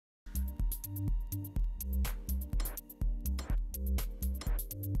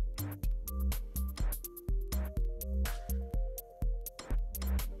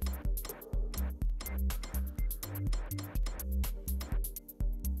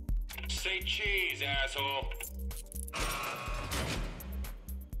Say cheese, asshole.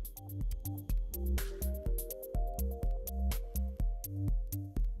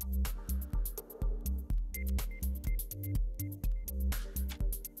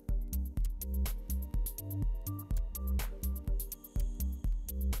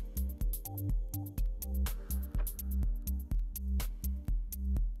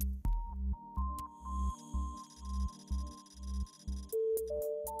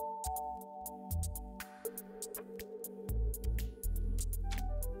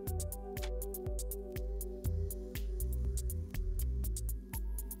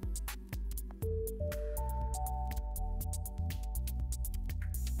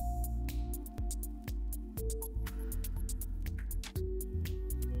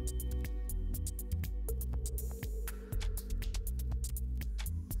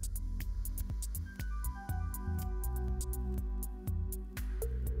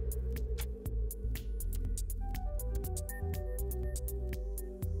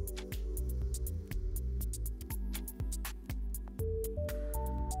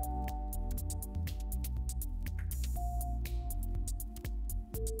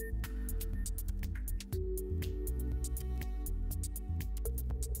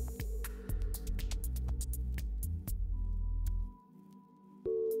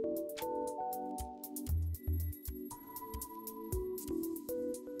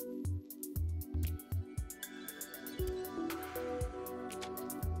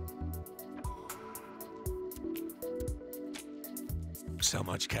 So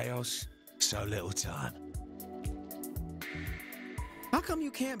much chaos, so little time. How come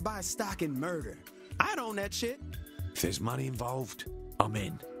you can't buy stock in murder? I'd own that shit. If there's money involved, I'm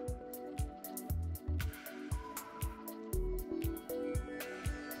in.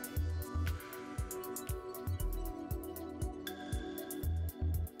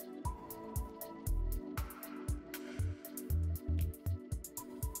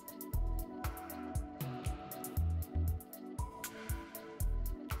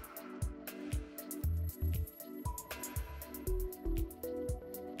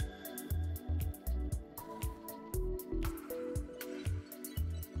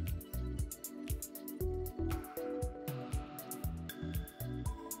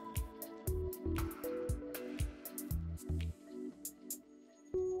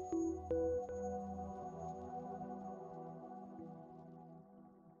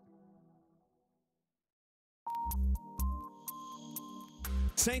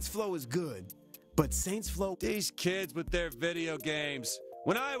 Saints Flow is good, but Saints Flow... These kids with their video games.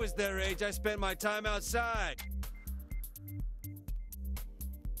 When I was their age, I spent my time outside.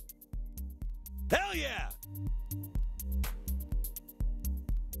 Hell yeah!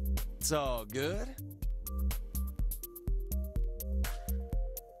 It's all good.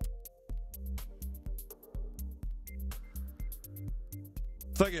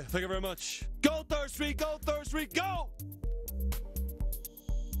 Thank you very much. Go Thirsty, go Thirsty, go!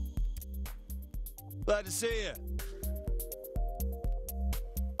 Glad to see you.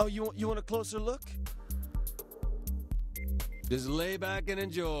 Oh, you want a closer look? Just lay back and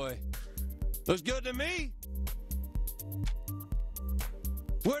enjoy. Looks good to me.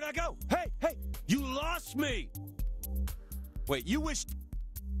 Where'd I go? Hey, you lost me. Wait, you wish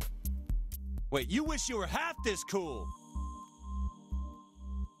you were half this cool.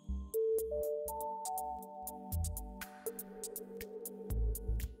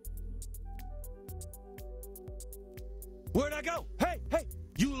 Where'd I go? Hey,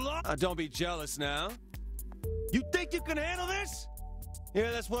 you lost. Don't be jealous now. You think you can handle this?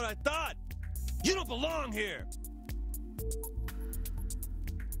 Yeah, that's what I thought. You don't belong here.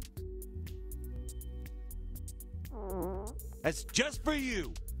 That's just for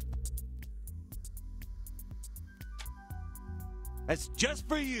you. That's just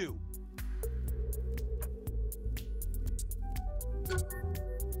for you.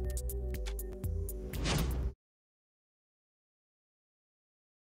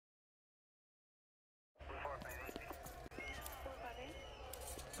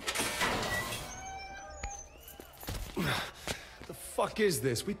 The fuck is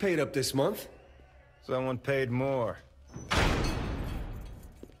this? We paid up this month. Someone paid more.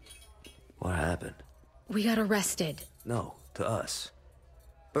 What happened? We got arrested. No, to us.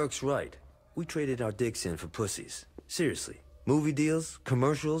 Burke's right. We traded our dicks in for pussies. Seriously. Movie deals,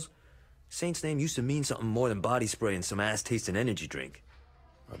 commercials. Saint's name used to mean something more than body spray and some ass-tasting energy drink.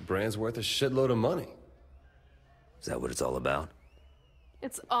 Our brand's worth a shitload of money. Is that what it's all about?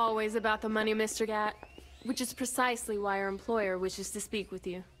 It's always about the money, Mr. Gat. Which is precisely why our employer wishes to speak with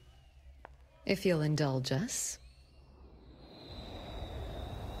you. If you'll indulge us.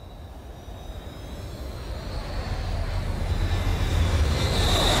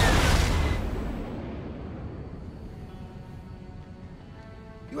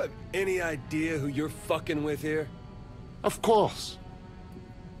 You have any idea who you're fucking with here? Of course.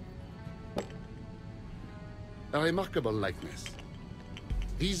 A remarkable likeness.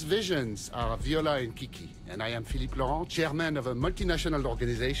 These visions are Viola and Kiki, and I am Philippe Laurent, chairman of a multinational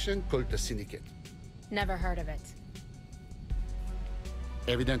organization called the Syndicate. Never heard of it.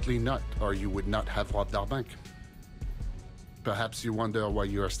 Evidently not, or you would not have robbed our bank. Perhaps you wonder why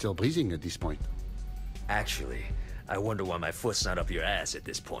you are still breathing at this point. Actually, I wonder why my foot's not up your ass at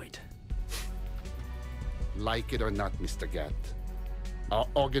this point. Like it or not, Mr. Gat, our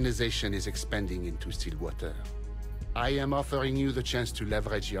organization is expanding into Stillwater. I am offering you the chance to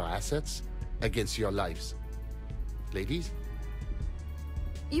leverage your assets against your lives. Ladies?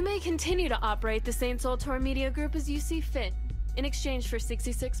 You may continue to operate the Saint Soltor Media Group as you see fit, in exchange for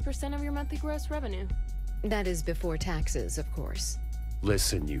 66% of your monthly gross revenue. That is before taxes, of course.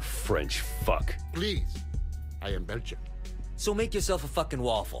 Listen, you French fuck. Please. I am Belgian. So make yourself a fucking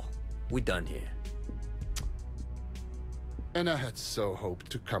waffle. We done here. And I had so hoped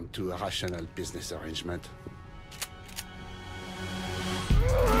to come to a rational business arrangement.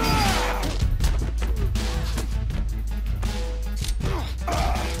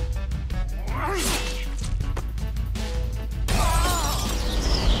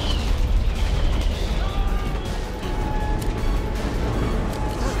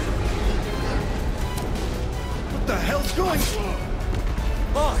 What the hell's going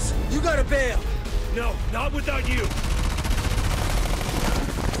on? Boss, you gotta bail! No, not without you.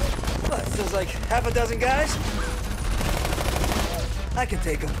 What, feels like half a dozen guys? I can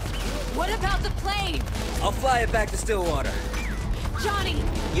take them. What about the plane? I'll fly it back to Stillwater. Johnny,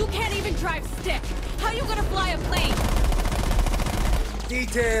 you can't even drive stick. How are you gonna fly a plane?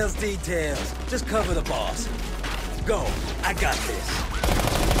 Details, details. Just cover the boss. Go, I got this.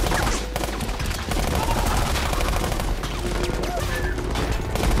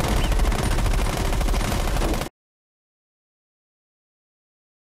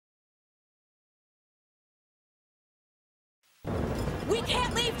 We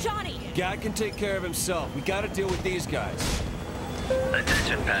can't leave Johnny! Gat can take care of himself. We gotta deal with these guys.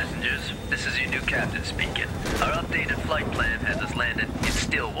 Attention passengers, this is your new captain speaking. Our updated flight plan has us landed in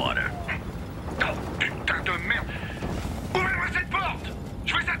Stillwater. Oh, putain de merde! Ouvrez-moi cette porte!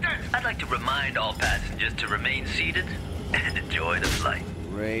 Je veux sa tête! I'd like to remind all passengers to remain seated and enjoy the flight.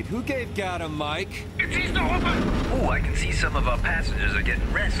 Great. Who gave Gat a mic? It's east open! Oh, I can see some of our passengers are getting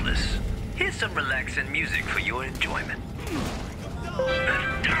restless. Here's some relaxing music for your enjoyment.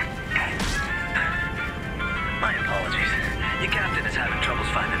 My apologies. Your captain is having troubles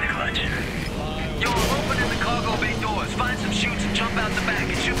finding the clutch. You're opening the cargo bay doors. Find some chutes and jump out the back.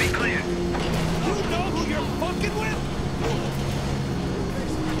 It should be clear. You know who you're fucking with?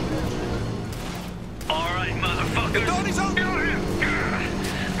 All right, motherfuckers. Tony's on!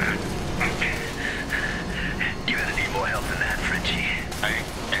 You're gonna need more help than that, Frenchie. I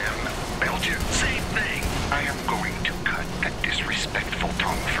am Belgian. Same thing. I am going to cut that disrespectful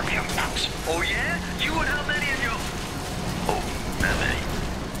tongue from your mouth. Oh, yeah? You and how many of you? Oh, not many.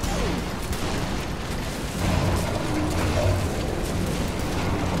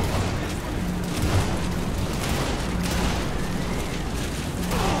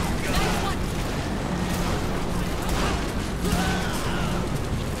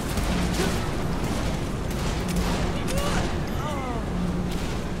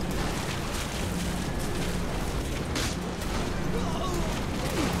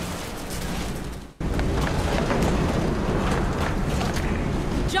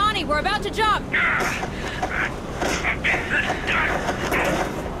 Johnny, we're about to jump!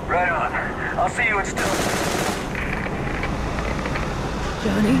 Right on. I'll see you in Stillwater.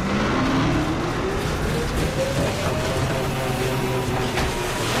 Johnny?